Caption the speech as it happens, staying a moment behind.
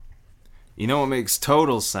You know what makes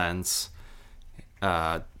total sense?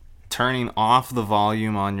 Turning off the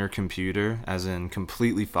volume on your computer, as in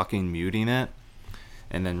completely fucking muting it.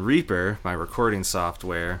 And then Reaper, my recording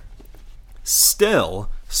software, still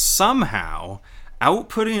somehow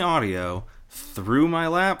outputting audio through my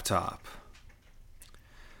laptop.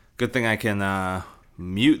 Good thing I can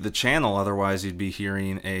mute the channel, otherwise you'd be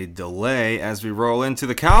hearing a delay as we roll into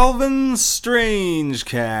the Kalvin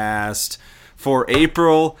Strangecast for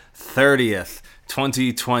April 30th,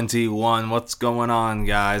 2021. What's going on,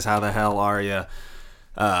 guys? How the hell are you?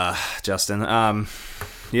 Justin.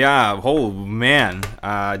 Yeah, oh man.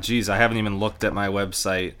 Geez, I haven't even looked at my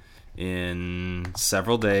website in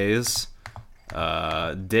several days.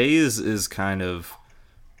 Days is kind of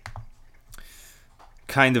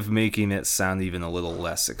making it sound even a little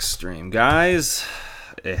less extreme. Guys,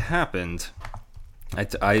 it happened.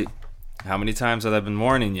 How many times have I been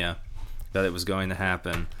warning you that it was going to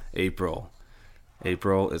happen? April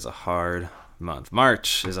is a hard month.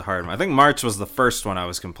 March is a hard month. I think March was the first one I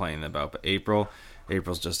was complaining about, but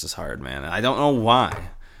April's just as hard, man. And I don't know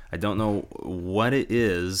why. I don't know what it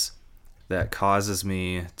is that causes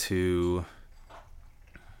me to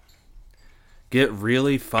get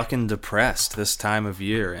really fucking depressed this time of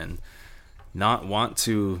year and not want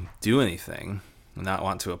to do anything, not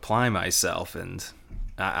want to apply myself, and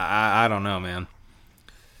I don't know, man.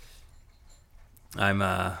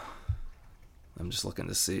 I'm just looking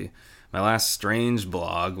to see. My last Strange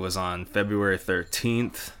blog was on February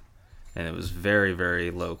 13th, and it was very,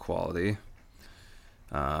 very low quality.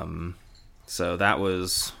 So that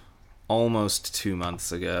was almost 2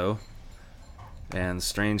 months ago. And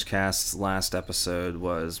Strangecast's last episode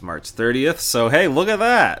was March 30th. So, hey, look at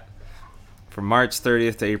that. From March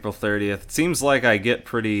 30th to April 30th. It seems like I get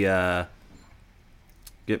pretty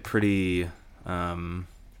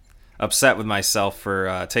upset with myself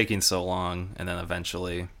for taking so long, and then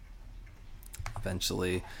eventually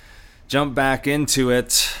jump back into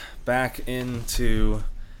it. Back into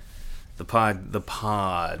the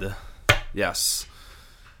pod. Yes.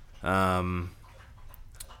 You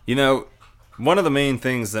know, one of the main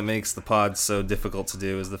things that makes the pod so difficult to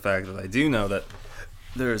do is the fact that I do know that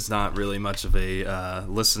there's not really much of a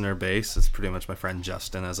listener base. It's pretty much my friend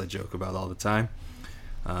Justin, as I joke about all the time.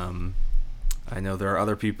 I know there are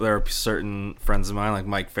other people, there are certain friends of mine like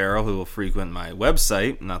Mike Farrell who will frequent my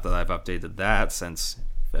website. Not that I've updated that since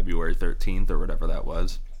February 13th or whatever that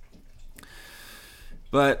was.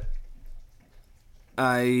 But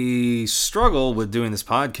I struggle with doing this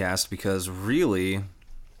podcast because really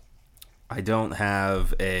I don't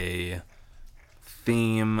have a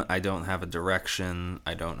theme, I don't have a direction,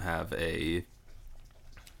 I don't have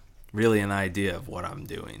really an idea of what I'm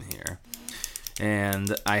doing here.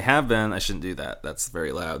 And I shouldn't do that, that's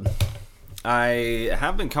very loud. I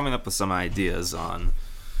have been coming up with some ideas on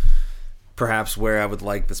perhaps where I would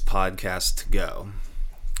like this podcast to go.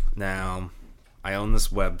 Now, I own this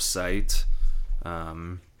website,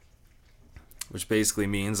 which basically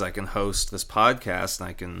means I can host this podcast and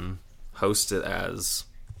I can host it as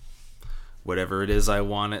whatever it is I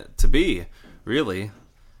want it to be, really.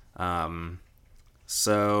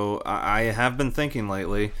 So I have been thinking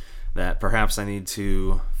lately that perhaps I need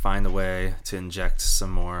to find a way to inject some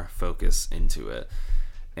more focus into it.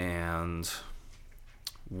 And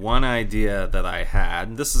one idea that I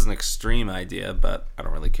had, this is an extreme idea, but I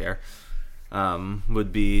don't really care,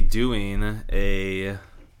 would be doing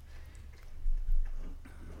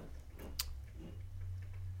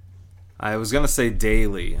I was going to say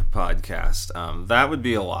daily podcast. That would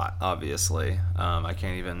be a lot, obviously. I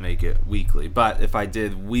can't even make it weekly. But if I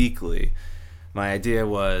did weekly, my idea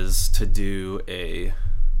was to do a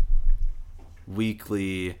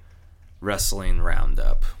weekly wrestling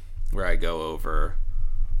roundup where I go over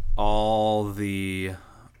all the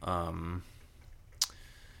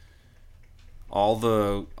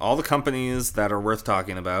companies that are worth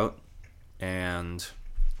talking about and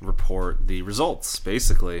report the results,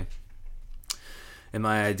 basically. And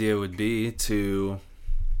my idea would be to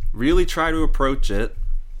really try to approach it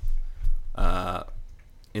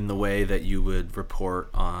in the way that you would report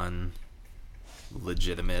on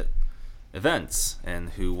legitimate events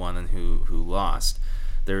and who won and who lost.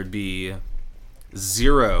 There would be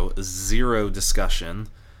zero discussion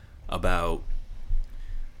about,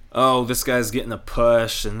 oh, this guy's getting a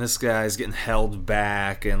push and this guy's getting held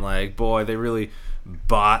back and like, boy, they really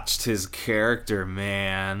botched his character,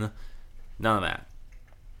 man. None of that.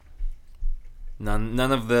 None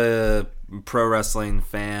of the pro wrestling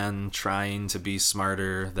fan trying to be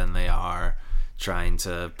smarter than they are, trying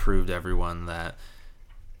to prove to everyone that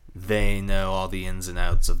they know all the ins and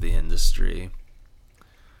outs of the industry.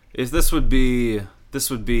 If this would be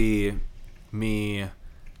me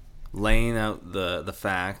laying out the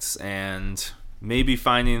facts and maybe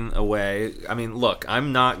finding a way. I mean, look,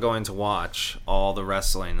 I'm not going to watch all the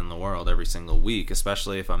wrestling in the world every single week,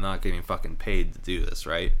 especially if I'm not getting fucking paid to do this,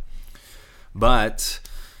 right? But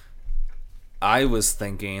I was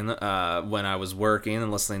thinking when I was working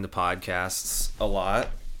and listening to podcasts a lot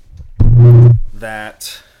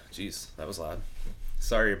that... Jeez, that was loud.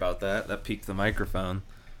 Sorry about that. That peaked the microphone.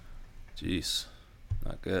 Jeez,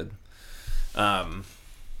 not good.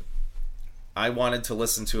 I wanted to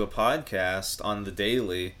listen to a podcast on the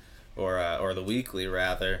daily, or the weekly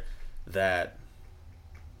rather, that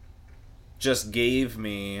just gave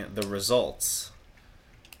me the results.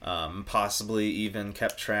 Possibly even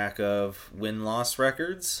kept track of win-loss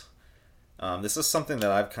records. This is something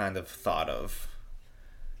that I've kind of thought of.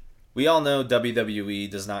 We all know WWE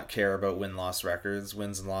does not care about win-loss records.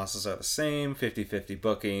 Wins and losses are the same, 50-50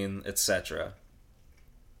 booking, etc.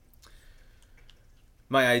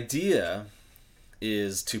 My idea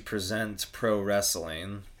is to present pro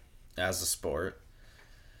wrestling as a sport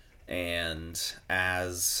and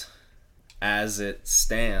as it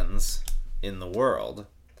stands in the world.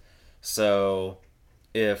 So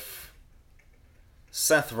if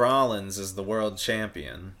Seth Rollins is the world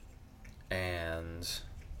champion, and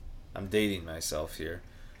I'm dating myself here,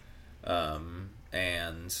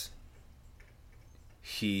 and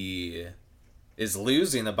he is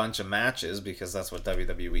losing a bunch of matches because that's what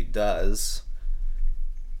WWE does,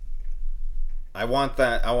 I want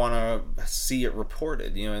to see it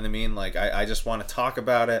reported, you know what I mean? Like, I just want to talk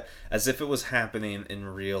about it as if it was happening in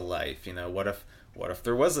real life. You know, what if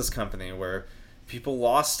there was this company where people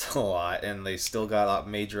lost a lot and they still got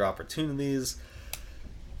major opportunities,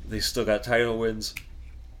 they still got title wins?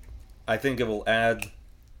 I think it will add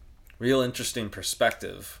real interesting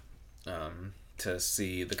perspective to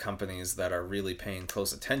see the companies that are really paying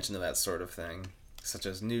close attention to that sort of thing, such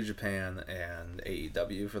as New Japan and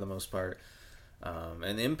AEW for the most part.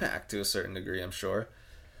 And Impact to a certain degree, I'm sure.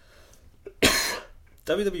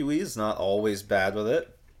 WWE is not always bad with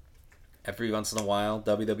it. Every once in a while,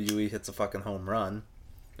 WWE hits a fucking home run.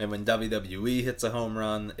 And when WWE hits a home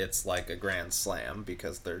run, it's like a grand slam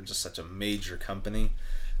because they're just such a major company.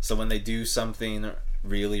 So when they do something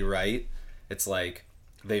really right, it's like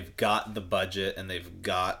they've got the budget and they've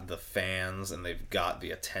got the fans and they've got the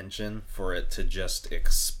attention for it to just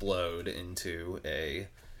explode into a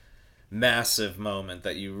massive moment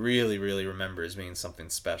that you really, really remember as being something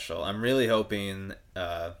special. I'm really hoping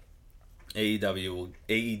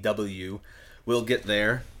AEW will get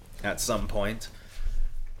there at some point.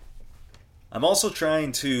 I'm also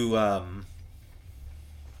trying to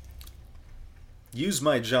use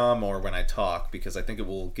my jaw more when I talk because I think it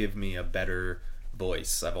will give me a better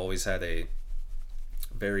voice. I've always had a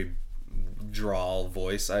very drawl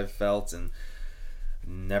voice, I've felt, and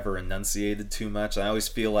never enunciated too much. I always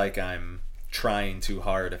feel like I'm trying too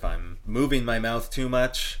hard if I'm moving my mouth too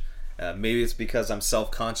much. Maybe it's because I'm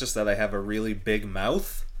self-conscious that I have a really big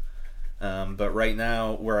mouth. But right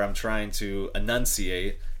now, where I'm trying to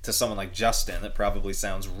enunciate to someone like Justin, it probably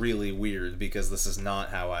sounds really weird because this is not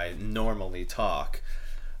how I normally talk.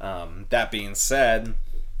 That being said,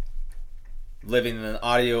 living in an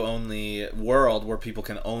audio-only world where people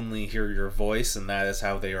can only hear your voice and that is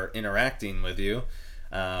how they are interacting with you,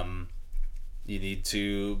 you need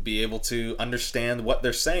to be able to understand what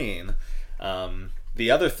they're saying. The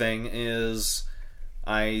other thing is,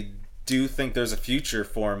 I do think there's a future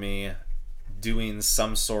for me doing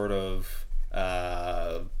some sort of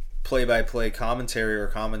play-by-play commentary or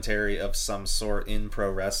commentary of some sort in pro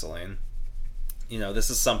wrestling. You know, this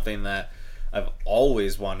is something that I've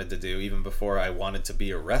always wanted to do, even before I wanted to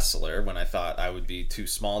be a wrestler, when I thought I would be too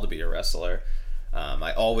small to be a wrestler.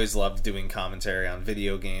 I always loved doing commentary on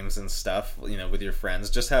video games and stuff, you know, with your friends,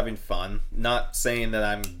 just having fun. Not saying that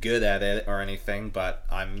I'm good at it or anything, but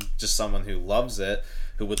I'm just someone who loves it,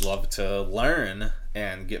 who would love to learn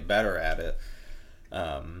and get better at it,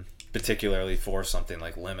 particularly for something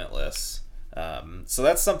like Limitless. So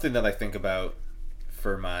that's something that I think about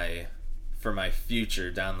for my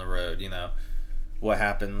future down the road. You know, what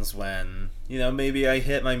happens when, you know, maybe I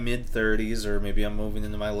hit my mid-30s or maybe I'm moving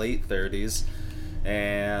into my late 30s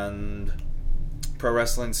and pro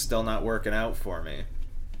wrestling's still not working out for me.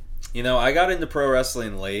 You know, I got into pro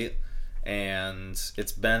wrestling late and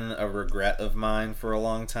it's been a regret of mine for a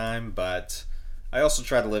long time, but I also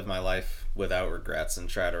try to live my life without regrets and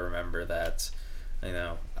try to remember that, you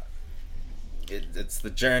know, it's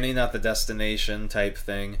the journey, not the destination type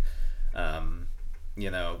thing.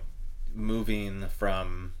 You know, moving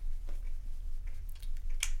from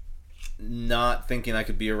not thinking I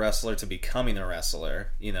could be a wrestler to becoming a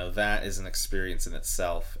wrestler, that is an experience in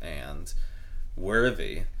itself and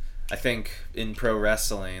worthy. I think in pro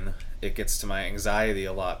wrestling, it gets to my anxiety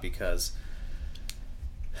a lot because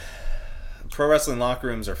pro wrestling locker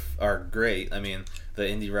rooms are great. I mean, the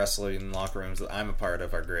indie wrestling locker rooms that I'm a part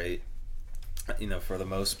of are great, for the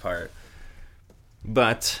most part.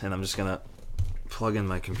 But, and I'm just going to plug in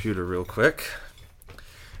my computer real quick,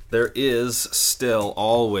 there is still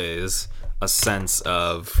always a sense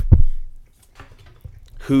of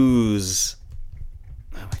who's...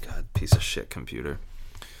 Oh my god, piece of shit computer.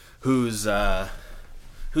 Who's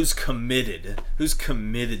committed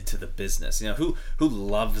to the business, who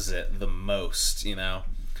loves it the most,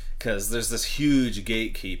 because there's this huge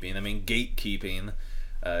gatekeeping. I mean, gatekeeping,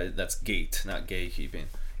 that's gate, not gatekeeping.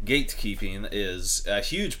 Gatekeeping is a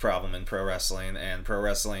huge problem in pro wrestling, and pro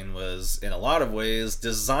wrestling was in a lot of ways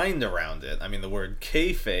designed around it. I mean, the word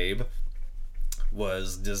kayfabe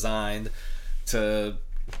was designed to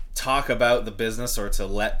talk about the business, or to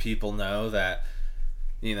let people know that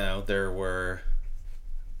there were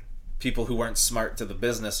people who weren't smart to the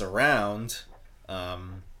business around,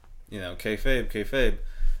 kayfabe.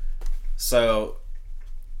 So,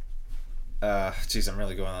 geez, I'm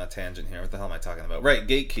really going on a tangent here. What the hell am I talking about? Right,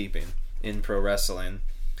 gatekeeping in pro wrestling.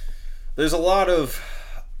 There's a lot of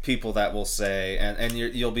people that will say, and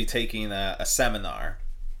you'll be taking a seminar,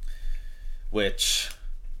 which,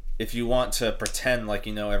 if you want to pretend like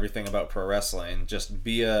you know everything about pro wrestling, just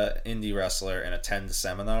be a indie wrestler and attend a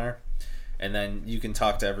seminar. And then you can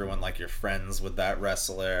talk to everyone like you're friends with that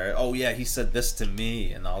wrestler. Oh yeah, he said this to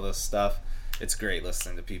me and all this stuff. It's great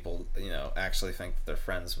listening to people, actually think that they're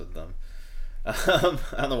friends with them. I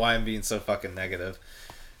don't know why I'm being so fucking negative.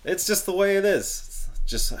 It's just the way it is. It's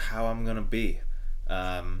just how I'm gonna be.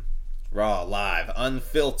 Raw, live,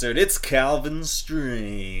 unfiltered. It's Kalvin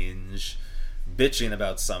Strange. Bitching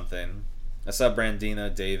about something. I saw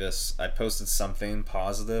Brandino Davis. I posted something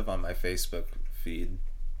positive on my Facebook feed,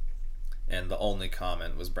 and the only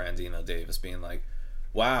comment was Brandino Davis being like,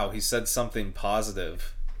 wow, he said something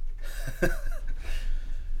positive.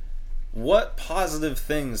 What positive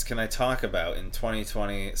things can I talk about in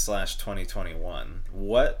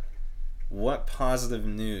 2020/2021? What positive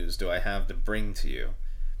news do I have to bring to you?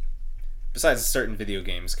 Besides certain video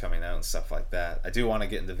games coming out and stuff like that. I do want to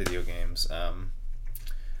get into video games. I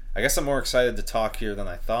guess I'm more excited to talk here than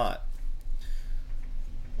I thought.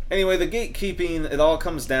 Anyway, the gatekeeping, it all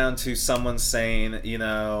comes down to someone saying,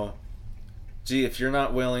 gee, if you're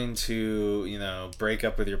not willing to, break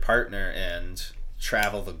up with your partner and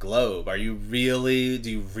travel the globe, do you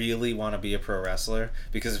really want to be a pro wrestler?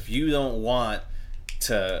 Because if you don't want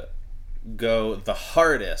to go the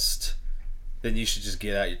hardest, then you should just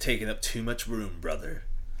get out. You're taking up too much room, brother.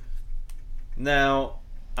 Now,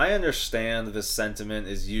 I understand this sentiment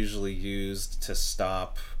is usually used to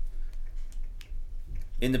stop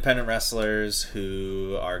independent wrestlers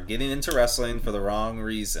who are getting into wrestling for the wrong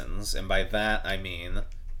reasons. And by that, I mean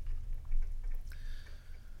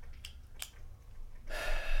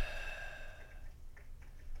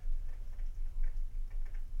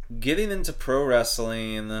getting into pro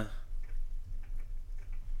wrestling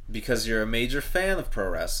because you're a major fan of pro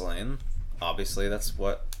wrestling. Obviously, that's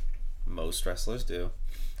what most wrestlers do.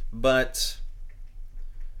 But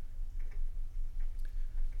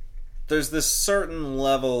there's this certain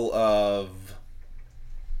level of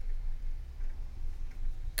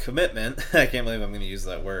commitment, I can't believe I'm going to use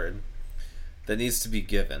that word, that needs to be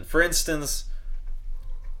given. For instance,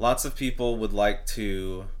 lots of people would like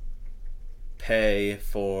to pay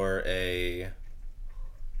for a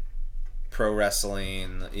pro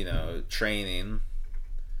wrestling, training,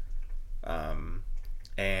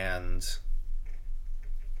 and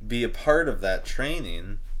be a part of that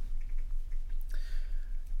training,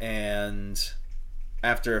 and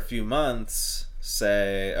after a few months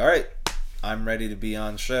say, all right, I'm ready to be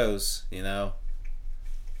on shows,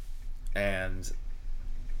 and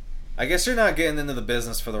I guess you're not getting into the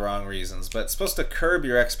business for the wrong reasons, but it's supposed to curb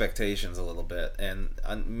your expectations a little bit and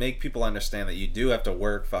make people understand that you do have to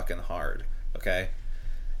work fucking hard, okay?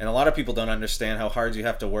 And a lot of people don't understand how hard you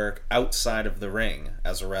have to work outside of the ring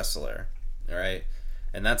as a wrestler, all right?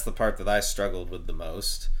 And that's the part that I struggled with the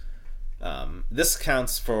most. This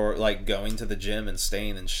counts for like going to the gym and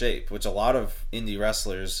staying in shape, which a lot of indie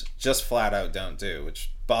wrestlers just flat out don't do,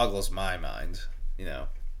 which boggles my mind.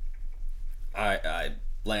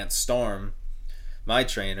 Lance Storm, my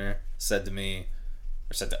trainer, said to me,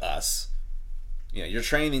 or said to us, you're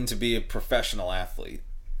training to be a professional athlete,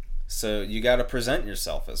 so you got to present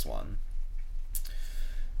yourself as one.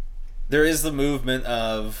 There is the movement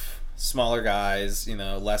of smaller guys,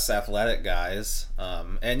 less athletic guys,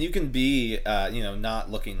 and you can be, not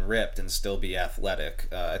looking ripped and still be athletic.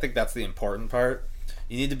 I think that's the important part.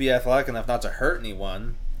 You need to be athletic enough not to hurt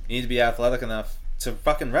anyone. You need to be athletic enough to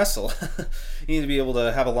fucking wrestle. You need to be able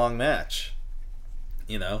to have a long match.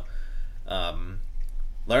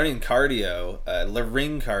 Learning cardio,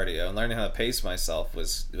 ring cardio, and learning how to pace myself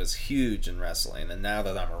was huge in wrestling. And now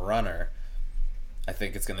that I'm a runner, I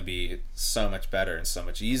think it's going to be so much better and so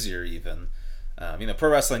much easier even.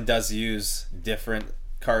 Pro wrestling does use different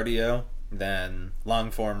cardio than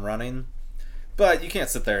long form running, but you can't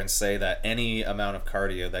sit there and say that any amount of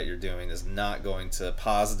cardio that you're doing is not going to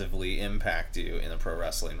positively impact you in a pro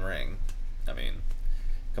wrestling ring. I mean,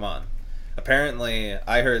 come on. Apparently,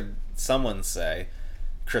 I heard someone say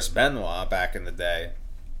Chris Benoit back in the day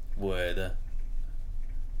would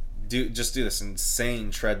do this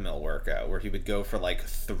insane treadmill workout where he would go for like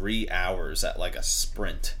 3 hours at like a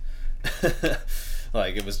sprint.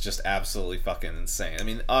 Like, it was just absolutely fucking insane. I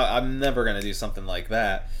mean, I'm never gonna do something like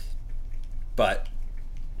that, but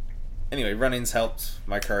anyway, running's helped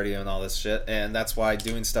my cardio and all this shit, and that's why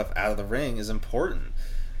doing stuff out of the ring is important.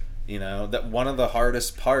 That one of the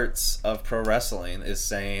hardest parts of pro wrestling is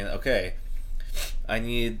saying, okay, I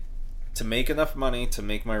need to make enough money to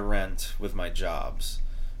make my rent with my jobs,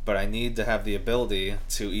 but I need to have the ability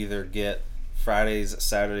to either get Fridays,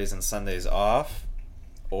 Saturdays, and Sundays off,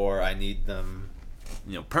 or I need them,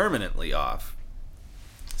 permanently off.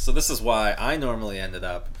 So this is why I normally ended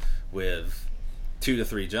up with 2 to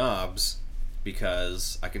 3 jobs,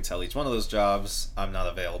 because I can tell each one of those jobs I'm not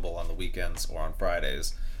available on the weekends or on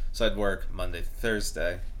Fridays. So I'd work Monday to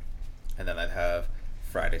Thursday, and then I'd have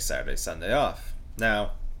Friday, Saturday, Sunday off.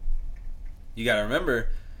 Now, you gotta remember,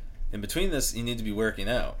 in between this, you need to be working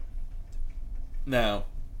out. Now,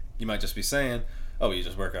 you might just be saying, oh, you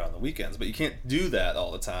just work out on the weekends, but you can't do that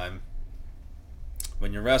all the time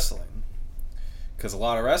when you're wrestling, because a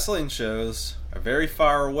lot of wrestling shows are very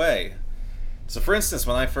far away. So for instance,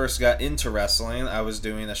 when I first got into wrestling, I was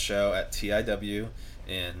doing a show at TIW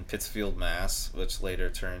in Pittsfield, Mass, which later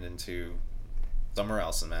turned into somewhere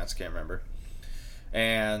else in Mass, can't remember.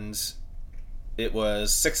 And it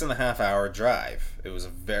was 6.5 hour drive. It was a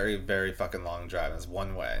very, very fucking long drive. It was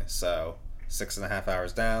one way. So 6.5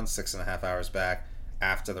 hours down, 6.5 hours back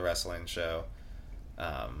after the wrestling show.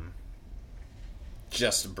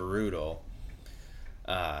 Just brutal.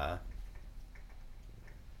 Trying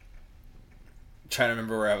to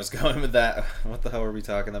remember where I was going with that. What the hell were we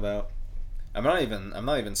talking about? I'm not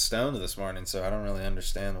even stoned this morning, so I don't really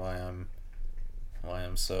understand why I'm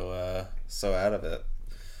so out of it.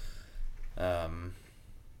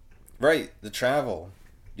 Right, the travel.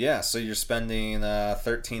 Yeah, so you're spending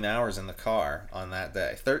 13 hours in the car on that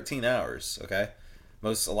day. 13 hours, okay?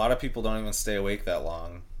 A lot of people don't even stay awake that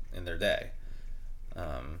long in their day.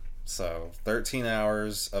 So 13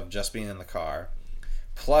 hours of just being in the car,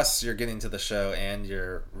 plus you're getting to the show and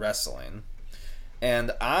you're wrestling.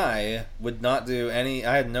 And I would not do I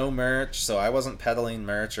had no merch, so I wasn't peddling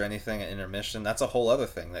merch or anything at intermission. That's a whole other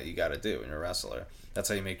thing that you got to do when you're a wrestler. That's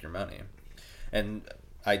how you make your money. And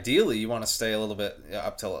ideally, you want to stay a little bit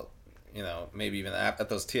up till, maybe even at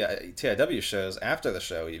those TIW shows, after the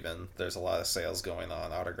show even, there's a lot of sales going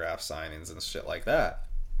on, autograph signings and shit like that.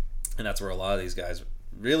 And that's where a lot of these guys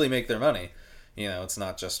really make their money. It's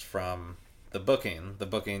not just from the booking. The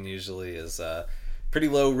booking usually is pretty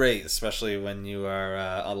low rate, especially when you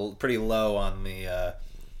are pretty low on the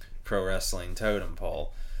pro wrestling totem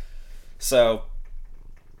pole. So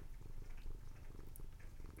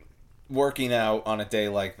working out on a day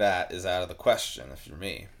like that is out of the question if you're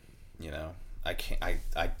me.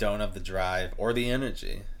 I don't have the drive or the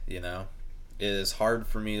energy. It is hard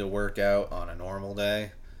for me to work out on a normal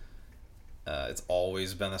day. It's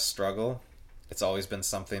always been a struggle. It's always been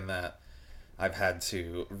something that I've had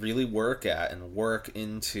to really work at and work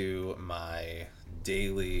into my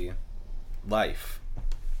daily life.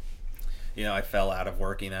 I fell out of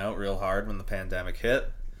working out real hard when the pandemic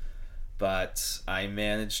hit, but I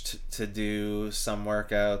managed to do some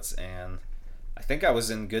workouts, and I think I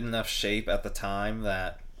was in good enough shape at the time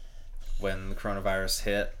that when the coronavirus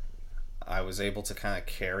hit, I was able to kind of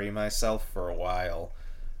carry myself for a while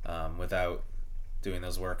without doing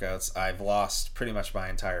those workouts. I've lost pretty much my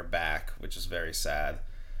entire back, which is very sad.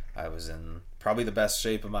 I was in probably the best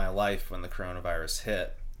shape of my life when the coronavirus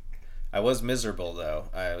hit. I was miserable, though.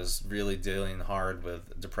 I was really dealing hard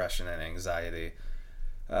with depression and anxiety,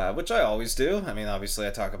 which I always do. I mean, obviously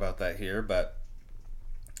I talk about that here, but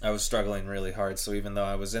I was struggling really hard. So even though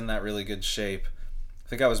I was in that really good shape, I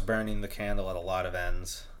think I was burning the candle at a lot of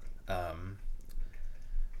ends.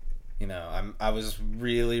 I was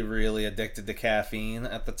really, really addicted to caffeine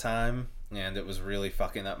at the time, and it was really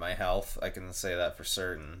fucking up my health. I can say that for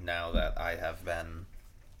certain now that I have been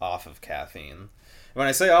off of caffeine. When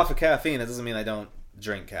I say off of caffeine, it doesn't mean I don't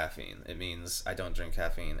drink caffeine. It means I don't drink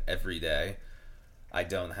caffeine every day. I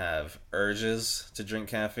don't have urges to drink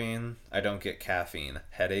caffeine. I don't get caffeine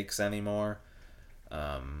headaches anymore.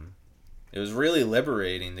 It was really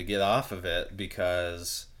liberating to get off of it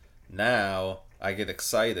because now I get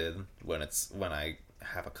excited when I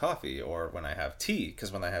have a coffee or when I have tea.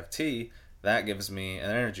 Because when I have tea, that gives me an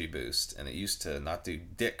energy boost, and it used to not do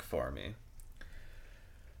dick for me.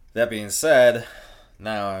 That being said,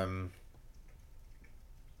 now I'm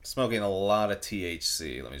smoking a lot of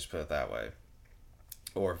THC, let me just put it that way.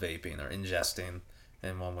 Or vaping or ingesting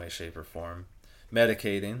in one way, shape, or form.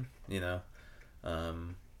 Medicating,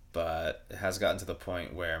 but it has gotten to the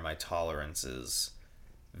point where my tolerance is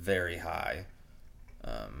very high.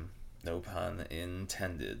 No pun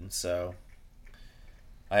intended. So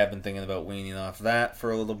I have been thinking about weaning off that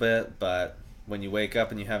for a little bit, but when you wake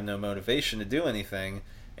up and you have no motivation to do anything,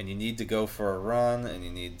 and you need to go for a run, and you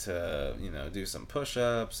need to, do some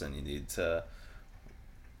push-ups, and you need to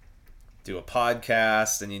do a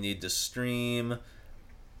podcast, and you need to stream,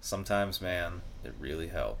 sometimes, man, it really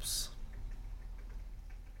helps.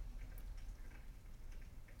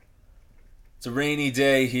 It's a rainy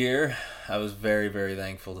day here. I was very, very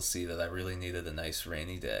thankful to see that I really needed a nice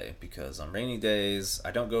rainy day, because on rainy days,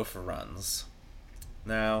 I don't go for runs.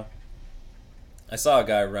 Now, I saw a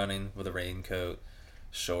guy running with a raincoat,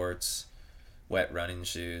 shorts, wet running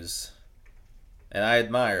shoes, and I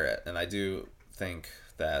admire it, and I do think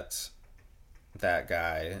that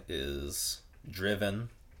guy is driven.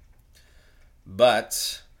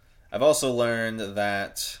 But I've also learned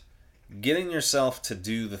that getting yourself to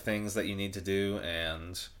do the things that you need to do,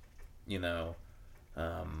 and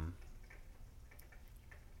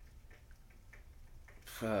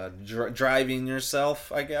driving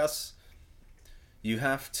yourself, I guess, you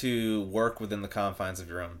have to work within the confines of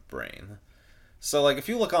your own brain. So, if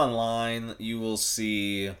you look online, you will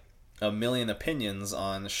see a million opinions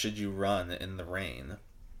on should you run in the rain.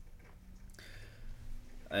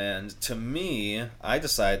 And to me, I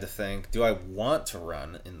decided to think, do I want to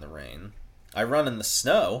run in the rain? I run in the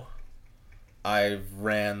snow. I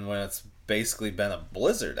ran when it's basically been a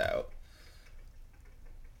blizzard out.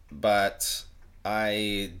 But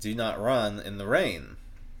I do not run in the rain.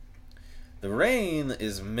 The rain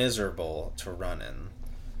is miserable to run in.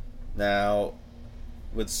 Now,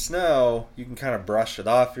 with snow, you can kind of brush it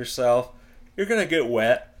off yourself. You're going to get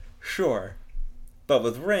wet, sure. But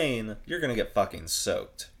with rain, you're going to get fucking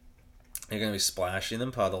soaked. You're going to be splashing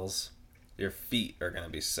in puddles. Your feet are going to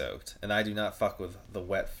be soaked. And I do not fuck with the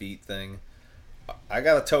wet feet thing. I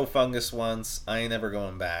got a toe fungus once. I ain't ever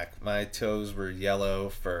going back. My toes were yellow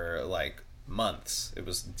for months. It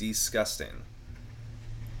was disgusting.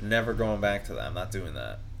 Never going back to that. I'm not doing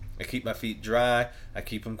that. I keep my feet dry. I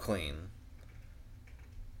keep them clean.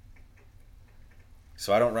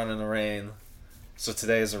 So I don't run in the rain. So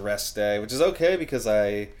today is a rest day, which is okay because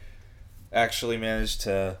I actually managed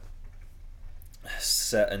to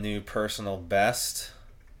set a new personal best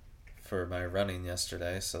for my running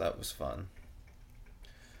yesterday, so that was fun.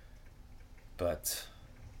 But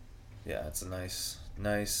yeah, it's a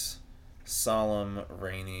nice, solemn,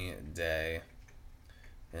 rainy day.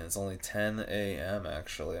 And it's only 10 a.m.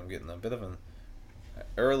 actually. I'm getting a bit of an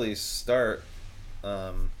early start.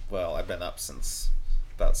 I've been up since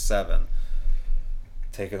about 7.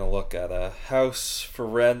 Taking a look at a house for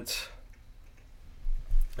rent.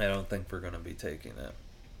 I don't think we're going to be taking it.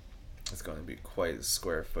 It's going to be quite a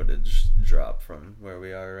square footage drop from where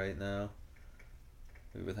we are right now.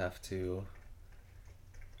 We would have to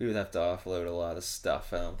offload a lot of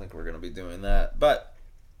stuff. I don't think we're going to be doing that. But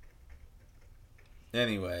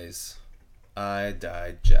anyways, I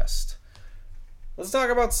digest. Let's talk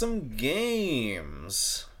about some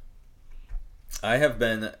games. I have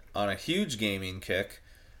been on a huge gaming kick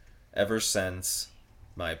ever since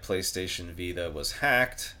my PlayStation Vita was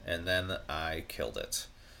hacked, and then I killed it.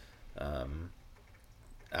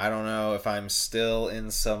 I don't know if I'm still in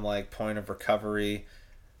some point of recovery.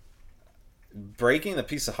 Breaking a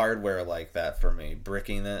piece of hardware like that for me,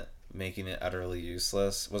 bricking it, making it utterly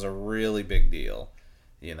useless, was a really big deal.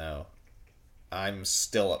 I'm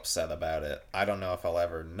still upset about it. I don't know if I'll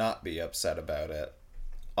ever not be upset about it.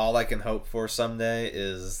 All I can hope for someday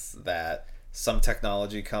is that some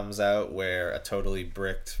technology comes out where a totally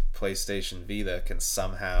bricked PlayStation Vita can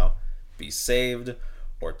somehow be saved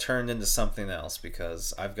or turned into something else,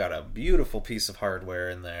 because I've got a beautiful piece of hardware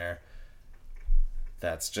in there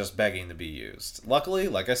that's just begging to be used. Luckily,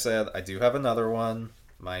 like I said, I do have another one,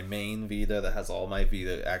 my main Vita that has all my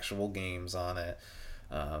Vita actual games on it.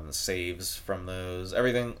 Saves from those,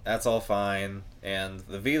 everything, that's all fine. And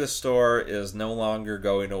the Vita store is no longer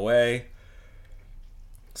going away.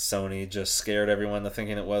 Sony just scared everyone into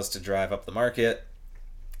thinking it was to drive up the market.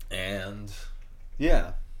 And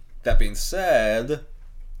yeah, that being said,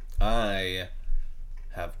 I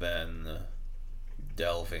have been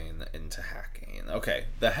delving into hacking. Okay,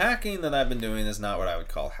 the hacking that I've been doing is not what I would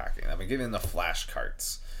call hacking. I've been getting the flash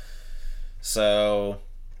carts. So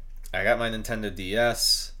I got my Nintendo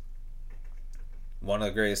DS, one of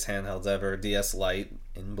the greatest handhelds ever, DS Lite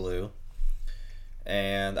in blue,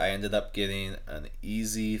 and I ended up getting an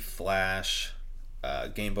easy flash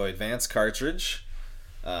Game Boy Advance cartridge,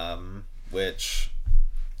 which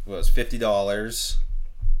was $50,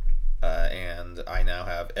 and I now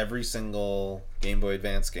have every single Game Boy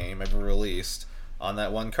Advance game ever released on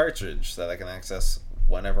that one cartridge that I can access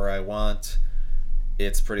whenever I want.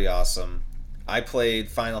 It's pretty awesome. I played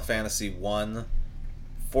Final Fantasy 1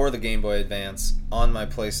 for the Game Boy Advance on my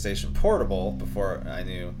PlayStation Portable before I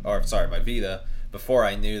knew, or sorry, my Vita, before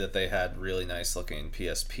I knew that they had really nice looking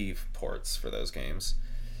PSP ports for those games.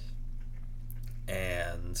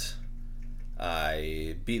 And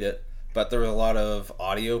I beat it, but there were a lot of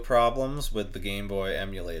audio problems with the Game Boy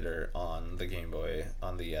emulator on the Game Boy,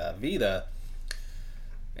 on the Vita,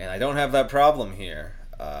 and I don't have that problem here.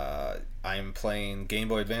 I'm playing Game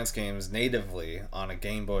Boy Advance games natively on a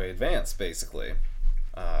Game Boy Advance, basically.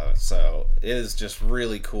 So it is just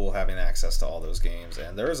really cool having access to all those games,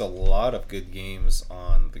 and there is a lot of good games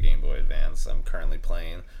on the Game Boy Advance. I'm currently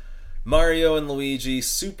playing Mario and Luigi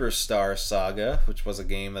Superstar Saga, which was a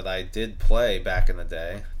game that I did play back in the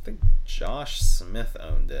day. I think Josh Smith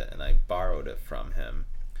owned it, and I borrowed it from him.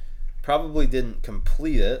 Probably didn't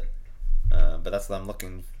complete it, but that's what I'm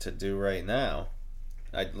looking to do right now.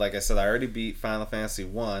 Like I said, I already beat Final Fantasy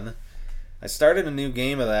 1. I started a new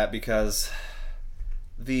game of that because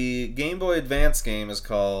the Game Boy Advance game is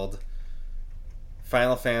called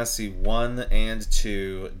Final Fantasy 1 and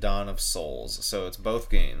 2 Dawn of Souls. So it's both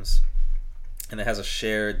games. And it has a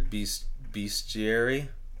shared bestiary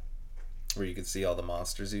where you can see all the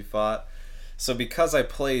monsters you fought. So because I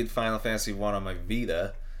played Final Fantasy 1 on my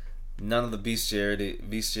Vita, none of the bestiary,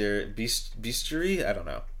 I don't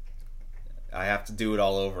know. I have to do it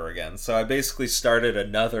all over again. So I basically started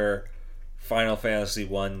another Final Fantasy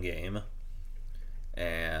 1 game,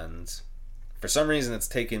 and for some reason it's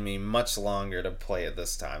taken me much longer to play it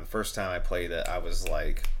this time. The first time I played it, I was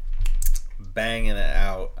like banging it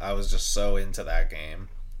out. I was just so into that game.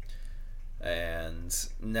 And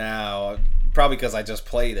now, probably because I just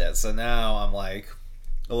played it, so now I'm like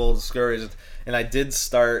a little discouraged. And I did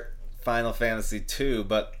start Final Fantasy 2,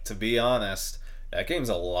 but to be honest, that game's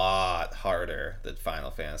a lot harder than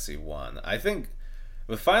Final Fantasy 1. I think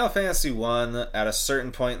with Final Fantasy 1, at a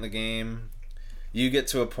certain point in the game, you get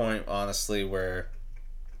to a point, honestly, where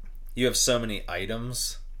you have so many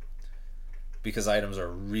items, because items are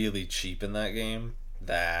really cheap in that game,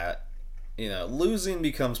 that, you know, losing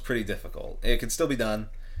becomes pretty difficult. It can still be done,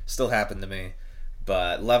 still happened to me,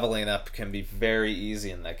 but leveling up can be very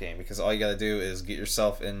easy in that game, because all you gotta do is get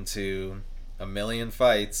yourself into a million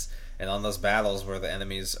fights, and on those battles where the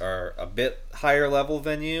enemies are a bit higher level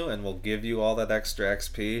than you and will give you all that extra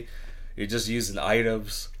XP, you're just using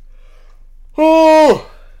items. Oh!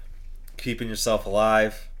 Keeping yourself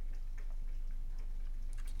alive.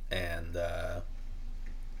 And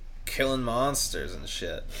killing monsters and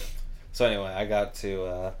shit. So anyway, I got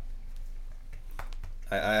to...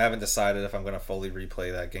 I haven't decided if I'm going to fully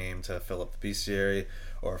replay that game to fill up the bestiary,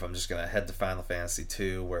 or if I'm just going to head to Final Fantasy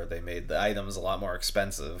 2, where they made the items a lot more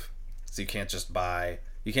expensive. So you can't just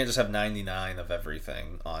have 99 of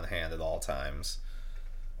everything on hand at all times.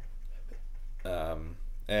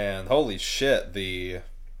 And holy shit, I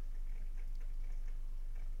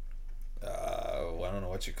don't know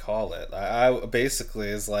what you call it. I basically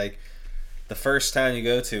is like the first town you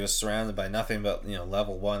go to is surrounded by nothing but, you know,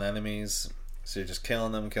 level 1 enemies. So you're just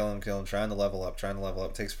killing them, trying to level up.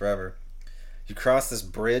 It takes forever. You cross this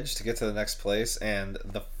bridge to get to the next place, and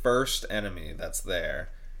the first enemy that's there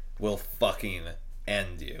will fucking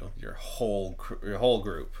end you, your whole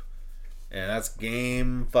group, and that's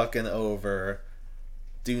game fucking over.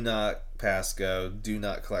 Do not pass go. Do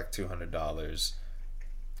not collect $200.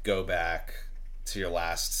 Go back to your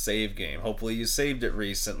last save game. Hopefully you saved it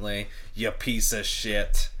recently, you piece of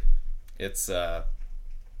shit. It's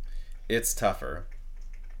tougher.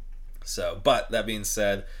 So, but that being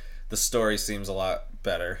said, the story seems a lot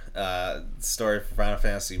better. The story for Final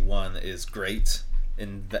Fantasy 1 is great.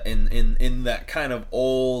 in that kind of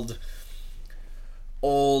old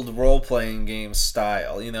role-playing game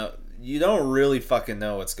style. You know, you don't really fucking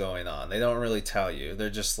know what's going on. They don't really tell you. They're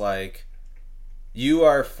just like, you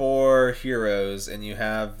are 4 heroes and you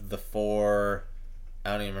have the 4,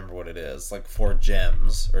 I don't even remember what it is, like 4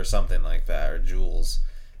 gems or something like that, or jewels.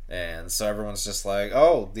 And so everyone's just like,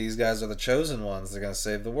 oh, these guys are the chosen ones. They're going to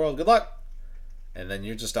save the world. Good luck. And then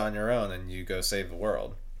you're just on your own and you go save the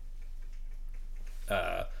world.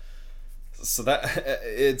 So that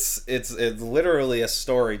it's literally a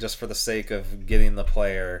story just for the sake of getting the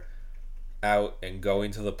player out and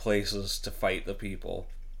going to the places to fight the people.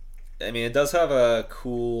 I mean, it does have a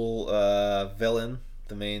cool villain,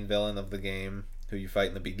 the main villain of the game, who you fight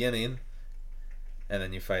in the beginning, and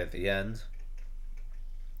then you fight at the end.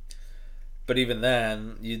 But even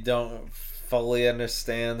then, you don't fully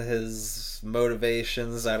understand his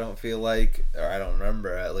motivations, I don't feel like. Or I don't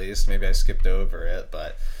remember, at least. Maybe I skipped over it.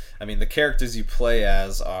 But, I mean, the characters you play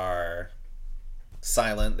as are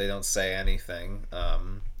silent. They don't say anything.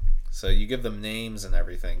 So you give them names and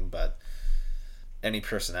everything, but any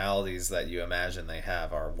personalities that you imagine they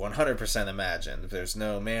have are 100% imagined. There's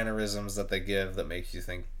no mannerisms that they give that make you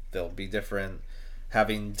think they'll be different.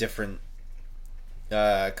 Having different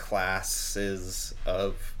classes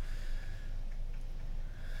of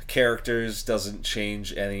characters doesn't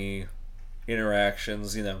change any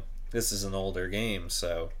interactions. You know, this is an older game,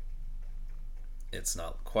 so it's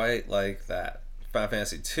not quite like that. Final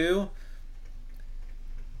Fantasy 2,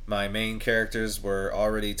 my main characters were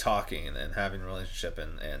already talking and having a relationship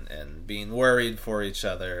and being worried for each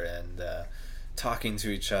other and talking to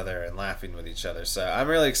each other and laughing with each other. So I'm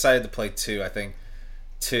really excited to play 2. I think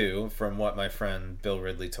 2, from what my friend Bill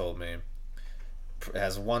Ridley told me,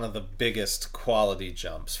 has one of the biggest quality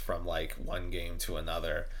jumps from like one game to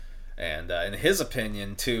another. And in his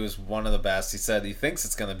opinion, 2 is one of the best. He said he thinks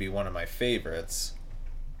it's going to be one of my favorites.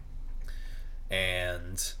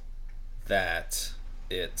 And that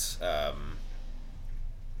it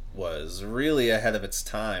was really ahead of its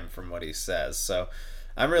time from what he says. So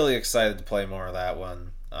I'm really excited to play more of that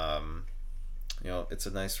one. You know, it's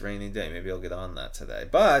a nice rainy day. Maybe I'll get on that today.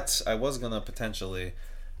 But I was going to potentially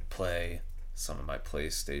play some of my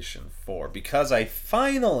PlayStation 4 because I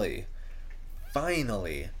finally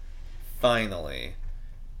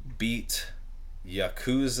beat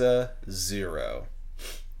Yakuza 0.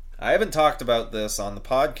 I haven't talked about this on the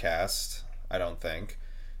podcast, I don't think.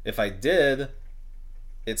 If I did,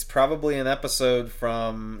 it's probably an episode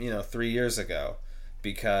from, 3 years ago,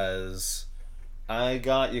 because I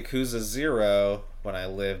got Yakuza 0 when I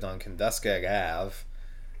lived on Kenduskeag Ave,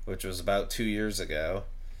 which was about 2 years ago.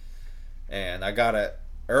 And I got it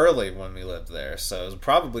early when we lived there, so it was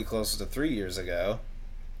probably closer to 3 years ago.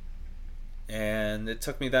 And it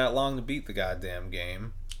took me that long to beat the goddamn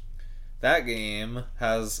game. That game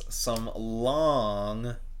has some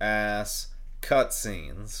long-ass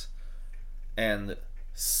cutscenes and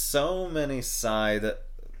so many side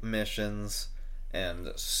missions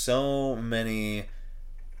and so many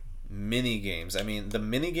mini-games. I mean, the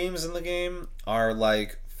mini-games in the game are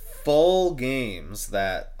like full games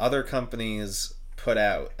that other companies put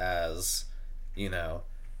out as, Mahjong,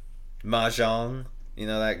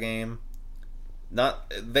 that game?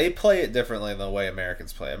 They play it differently than the way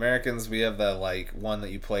Americans play. Americans, we have the one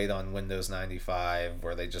that you played on Windows 95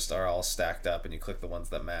 where they just are all stacked up and you click the ones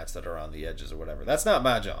that match that are on the edges or whatever. That's not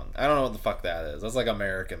Mahjong. I don't know what the fuck that is. That's like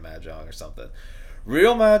American Mahjong or something.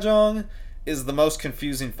 Real Mahjong is the most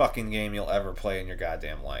confusing fucking game you'll ever play in your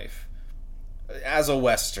goddamn life. As a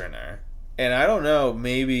Westerner. And I don't know,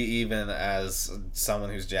 maybe even as someone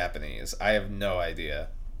who's Japanese. I have no idea.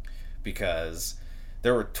 Because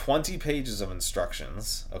there were 20 pages of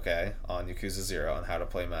instructions, okay, on Yakuza 0 on how to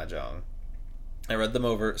play Mahjong. I read them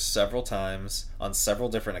over several times on several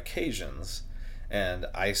different occasions, and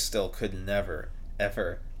I still could never,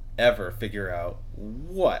 ever, ever figure out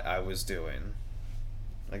what I was doing.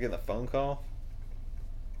 Am I getting a phone call?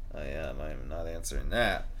 I am. I'm not answering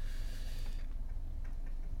that.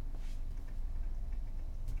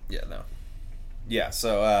 Yeah, no. Yeah,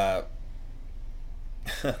 so,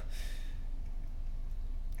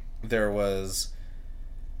 there's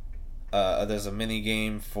a mini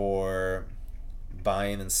game for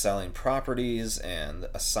buying and selling properties and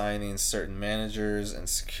assigning certain managers and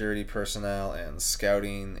security personnel and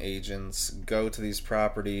scouting agents go to these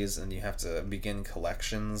properties, and you have to begin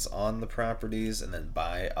collections on the properties and then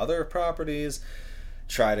buy other properties,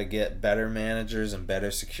 try to get better managers and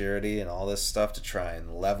better security and all this stuff to try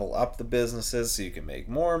and level up the businesses so you can make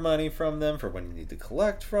more money from them for when you need to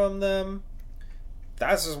collect from them.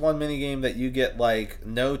 that's just one mini game that you get like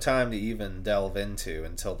no time to even delve into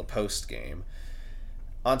until the post game.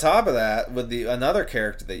 On top of that, with the another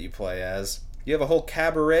character that you play as, you have a whole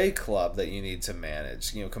cabaret club that you need to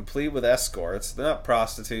manage. You know, complete with escorts. They're not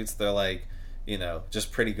prostitutes. They're like, you know,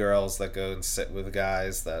 just pretty girls that go and sit with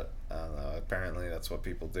guys that, I don't know, apparently that's what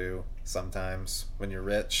people do sometimes. When you're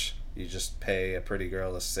rich, you just pay a pretty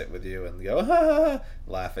girl to sit with you and go, ha, ha, ha,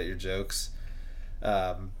 laugh at your jokes.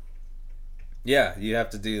 Yeah, you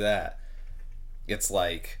have to do that. It's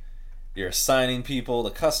like you're assigning people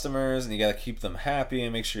to customers, and you got to keep them happy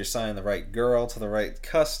and make sure you're assigning the right girl to the right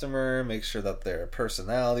customer, make sure that their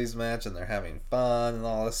personalities match and they're having fun and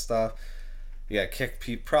all this stuff. You got to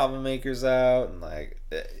kick problem makers out, and like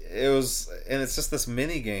it was, and it's just this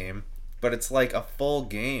mini game, but it's like a full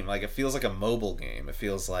game. Like it feels like a mobile game.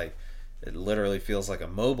 It literally feels like a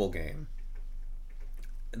mobile game.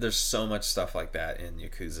 There's so much stuff like that in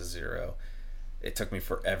Yakuza 0. It took me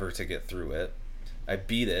forever to get through it. I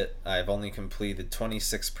beat it. I've only completed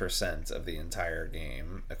 26% of the entire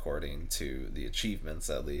game, according to the achievements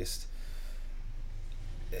at least.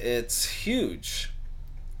 It's huge.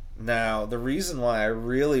 Now, the reason why I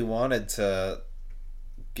really wanted to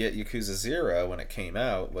get Yakuza 0 when it came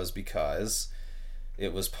out was because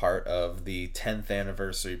it was part of the 10th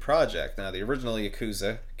anniversary project. Now, the original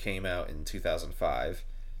Yakuza came out in 2005.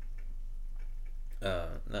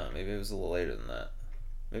 No, maybe it was a little later than that.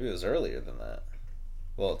 Maybe it was earlier than that.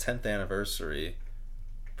 Well, 10th anniversary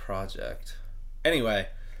project. Anyway,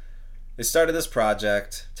 they started this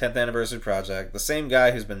project, 10th anniversary project. The same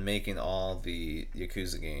guy who's been making all the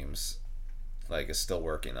Yakuza games, like, is still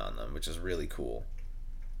working on them, which is really cool.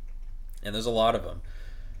 And there's a lot of them.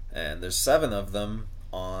 And there's 7 of them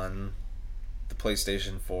on the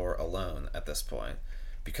PlayStation 4 alone at this point.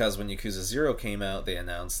 Because when Yakuza 0 came out, they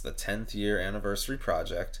announced the 10th year anniversary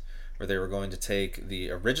project, where they were going to take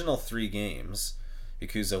the original 3 games,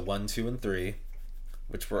 Yakuza 1, 2, and 3,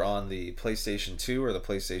 which were on the PlayStation 2 or the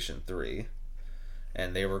PlayStation 3,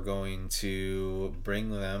 and they were going to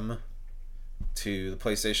bring them to the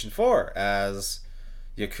PlayStation 4 as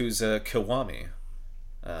Yakuza Kiwami.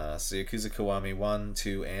 So Yakuza Kiwami 1,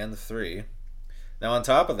 2, and 3. Now on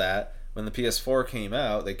top of that, when the PS4 came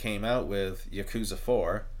out, they came out with Yakuza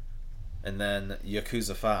 4, and then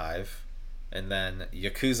Yakuza 5, and then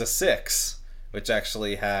Yakuza 6, which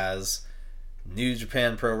actually has New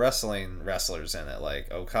Japan Pro Wrestling wrestlers in it,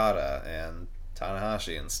 like Okada and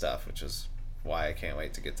Tanahashi and stuff, which is why I can't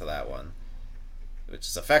wait to get to that one. Which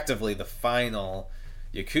is effectively the final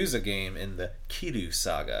Yakuza game in the Kiryu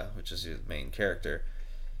saga, which is your main character.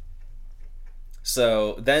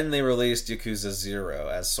 So then they released Yakuza 0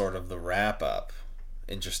 as sort of the wrap-up,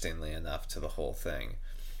 interestingly enough, to the whole thing.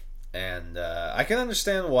 And I can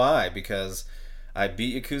understand why, because I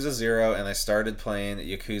beat Yakuza 0 and I started playing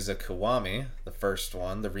Yakuza Kiwami, the first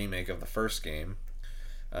one, the remake of the first game,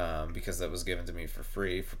 because that was given to me for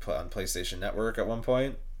free on PlayStation Network at one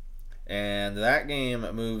point. And that game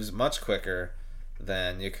moves much quicker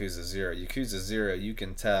than Yakuza 0. Yakuza 0, you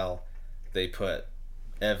can tell they put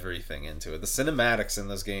everything into it. The cinematics in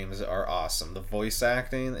those games are awesome. The voice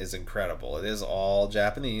acting is incredible. It is all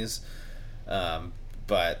Japanese,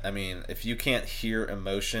 but I mean, if you can't hear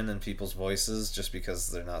emotion in people's voices just because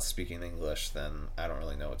they're not speaking English, then I don't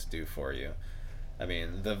really know what to do for you. I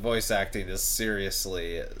mean, the voice acting is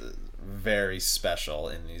seriously very special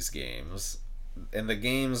in these games, and the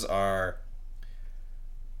games are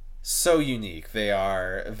so unique. They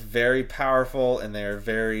are very powerful, and they are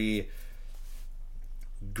very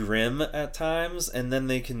grim at times, and then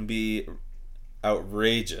they can be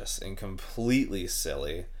outrageous and completely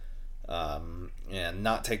silly, and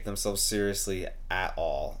not take themselves seriously at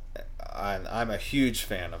all. I'm a huge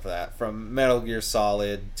fan of that, from Metal Gear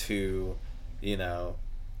Solid to, you know,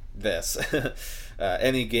 this.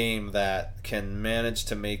 Any game that can manage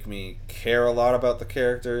to make me care a lot about the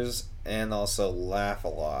characters and also laugh a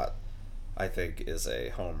lot, I think is a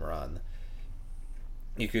home run.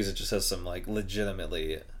 Yakuza just has some like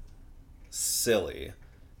legitimately silly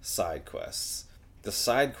side quests. The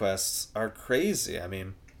side quests are crazy. I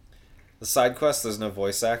mean, the side quests, there's no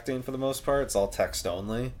voice acting for the most part. It's all text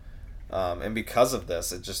only. And because of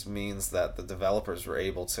this, it just means that the developers were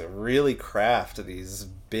able to really craft these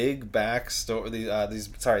big these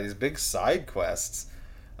big side quests,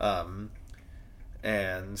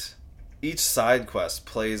 and each side quest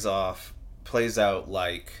plays out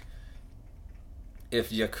like if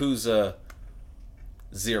Yakuza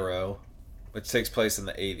 0, which takes place in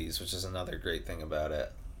the 80s, which is another great thing about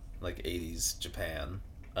it, like 80s Japan.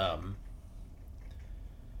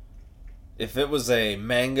 If it was a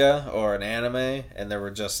manga or an anime and there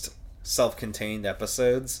were just self-contained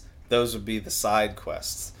episodes, those would be the side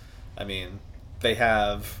quests. I mean, they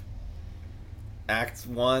have Act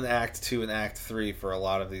 1, Act 2, and Act 3 for a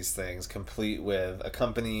lot of these things, complete with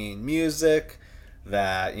accompanying music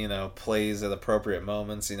that, you know, plays at appropriate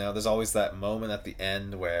moments. You know, there's always that moment at the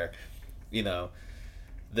end where, you know,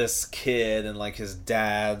 this kid and, like, his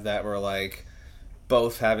dad that were, like,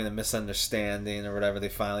 both having a misunderstanding or whatever, they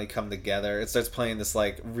finally come together. It starts playing this,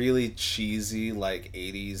 like, really cheesy, like,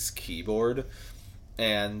 80s keyboard,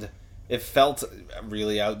 and it felt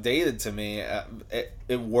really outdated to me.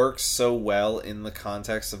 It works so well in the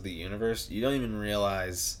context of the universe, you don't even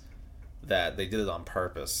realize that they did it on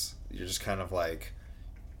purpose. You're just kind of like,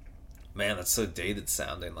 man, that's so dated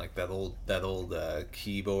sounding, like that old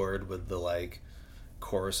keyboard with the, like,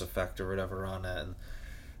 chorus effect or whatever on it.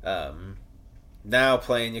 And now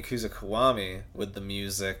playing Yakuza Kiwami with the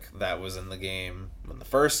music that was in the game when the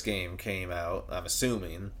first game came out, I'm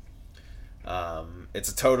assuming, it's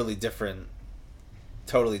a totally different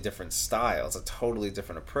style. It's a totally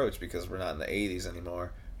different approach because we're not in the 80s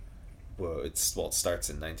anymore. Well, it starts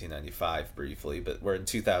in 1995 briefly, but we're in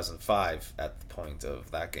 2005 at the point of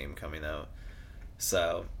that game coming out.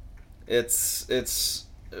 So it's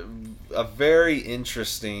a very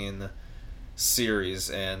interesting series,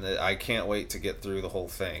 and I can't wait to get through the whole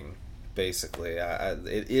thing. Basically,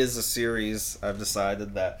 it is a series I've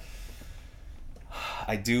decided that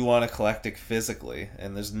I do want to collect it physically,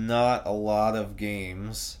 and there's not a lot of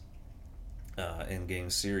games in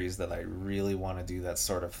game series that I really want to do that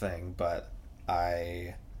sort of thing, but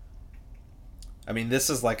I mean,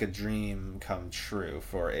 this is like a dream come true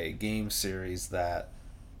for a game series that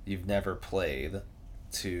you've never played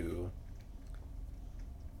to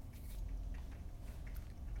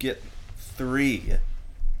get 3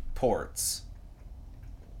 ports,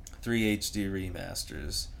 3 HD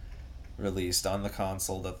remasters released on the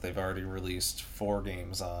console that they've already released 4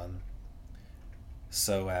 games on,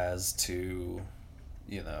 so as to,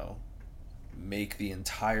 you know, make the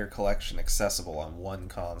entire collection accessible on one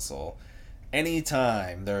console.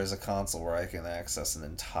 Anytime there is a console where I can access an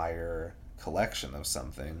entire collection of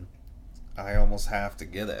something, I almost have to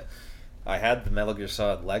get it. I had the Metal Gear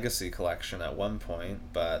Solid Legacy collection at one point,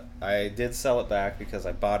 but I did sell it back because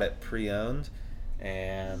I bought it pre-owned,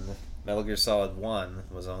 and Metal Gear Solid 1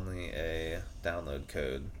 was only a download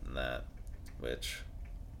code in that, which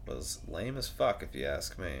was lame as fuck if you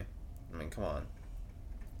ask me. I mean, come on.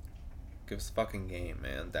 Give us the fucking game,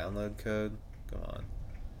 man. Download code? Come on.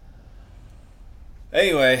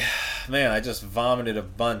 Anyway, man, I just vomited a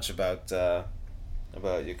bunch about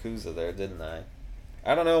Yakuza there, didn't I?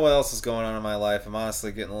 I don't know what else is going on in my life. I'm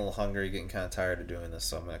honestly getting a little hungry, getting kind of tired of doing this,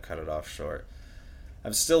 so I'm going to cut it off short.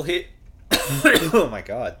 I'm still here. Oh my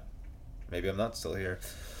god. Maybe I'm not still here.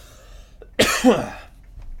 I'm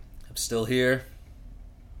still here.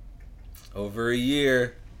 Over a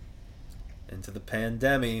year into the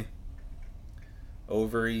pandemic.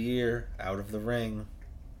 Over a year out of the ring.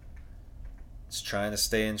 Just trying to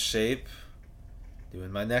stay in shape.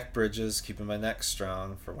 Doing my neck bridges, keeping my neck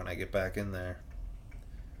strong for when I get back in there.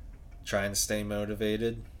 Trying to stay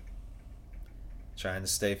motivated. Trying to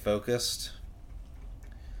stay focused.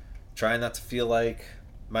 Trying not to feel like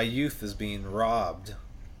my youth is being robbed,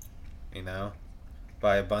 you know,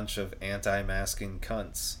 by a bunch of anti-masking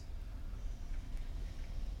cunts.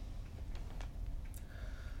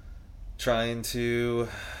 Trying to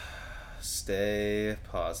stay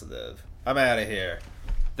positive. I'm out of here.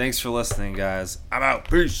 Thanks for listening, guys. I'm out.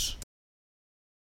 Peace.